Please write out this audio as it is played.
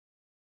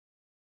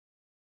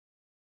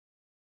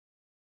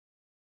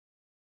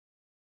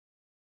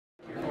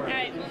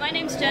My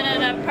name's Jenna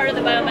and I'm part of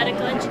the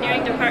biomedical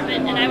engineering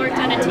department, and I worked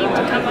on a team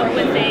to come up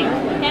with a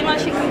hand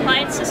washing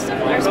compliance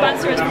system. Our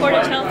sponsor is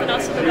Portage Health and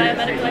also the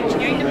biomedical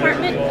engineering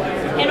department.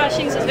 Hand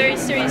washing is a very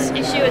serious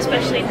issue,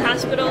 especially in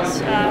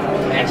hospitals.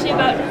 Actually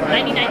about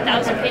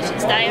 99,000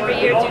 patients die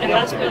every year due to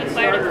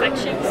hospital-acquired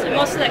infections, and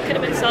most of that could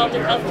have been solved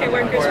if healthcare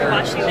workers were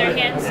washing their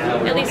hands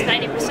at least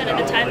 90% of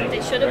the time that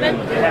they should have been.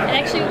 And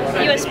actually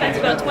the U.S. spends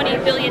about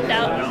 $20 billion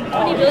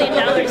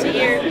a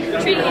year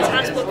treating these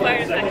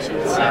hospital-acquired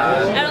infections. So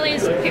not only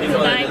is people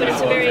dying, but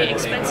it's a very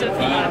expensive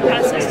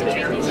process to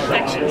treat these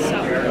infections.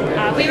 So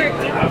we were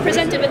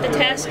presented with the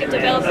task of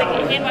developing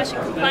a hand-washing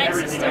compliance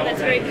system that's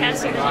very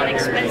passive and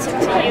inexpensive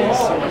to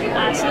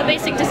use. So the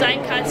basic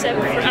design concept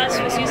for us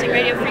was using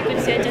radio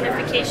frequency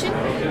identification,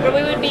 where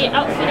we would be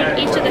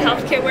outfitting each of the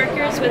healthcare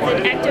workers with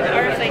an active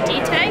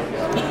RFID tag.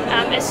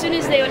 As soon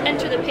as they would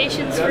enter the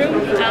patient's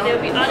room, they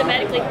would be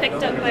automatically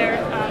picked up by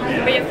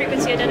our radio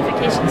frequency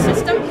identification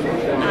system,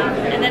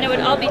 and then it would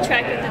all be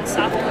tracked within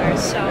software.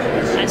 So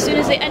as soon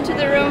as they enter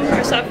the room,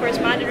 our software is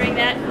monitoring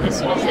that. As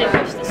soon as they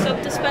reach the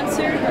soap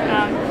dispenser,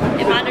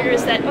 it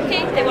monitors that,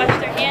 okay, they washed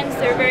their hands,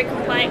 they're very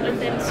compliant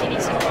within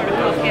CDC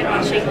protocol of hand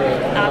washing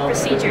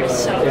procedures.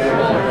 So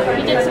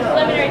we did some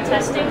preliminary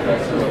testing,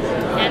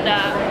 and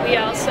we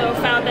also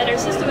found that our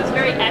system was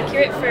very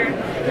accurate for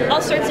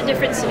all sorts of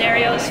different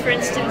scenarios. For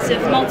instance,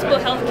 if multiple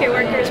healthcare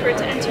workers were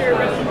to enter a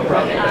room, if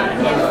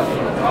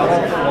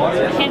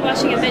a hand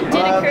washing event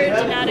did occur,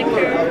 did not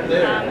occur,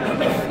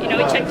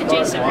 we checked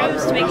adjacent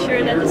rooms to make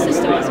sure that the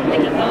system wasn't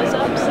picking those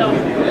up. So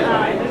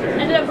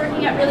ended up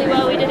working out really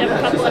well. We did have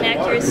a couple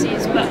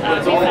inaccuracies, but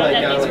we found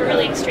that these were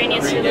really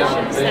extraneous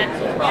solutions that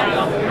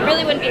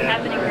really wouldn't be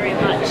happening very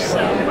much.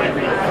 So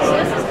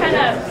this is kind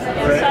of,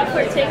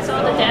 software takes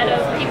all the data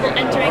of people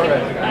entering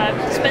and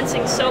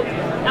dispensing soap,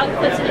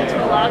 outputs it into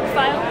a log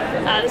file.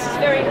 This is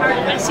very hard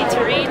and messy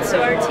to read,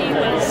 so our team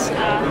was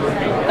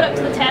put up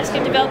to the task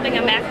of developing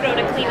a macro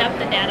to clean up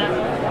the data.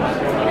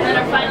 And then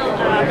our final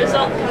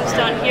result comes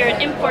down here.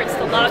 It imports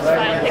the log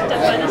file picked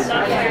up by the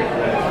software,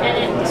 and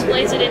it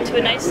displays it into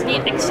a nice,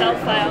 neat Excel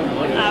file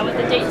with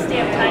a date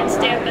stamp, time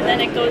stamp, and then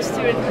it goes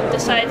through and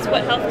decides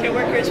what healthcare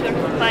workers were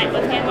compliant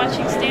with hand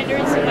washing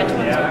standards and which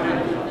ones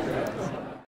were not.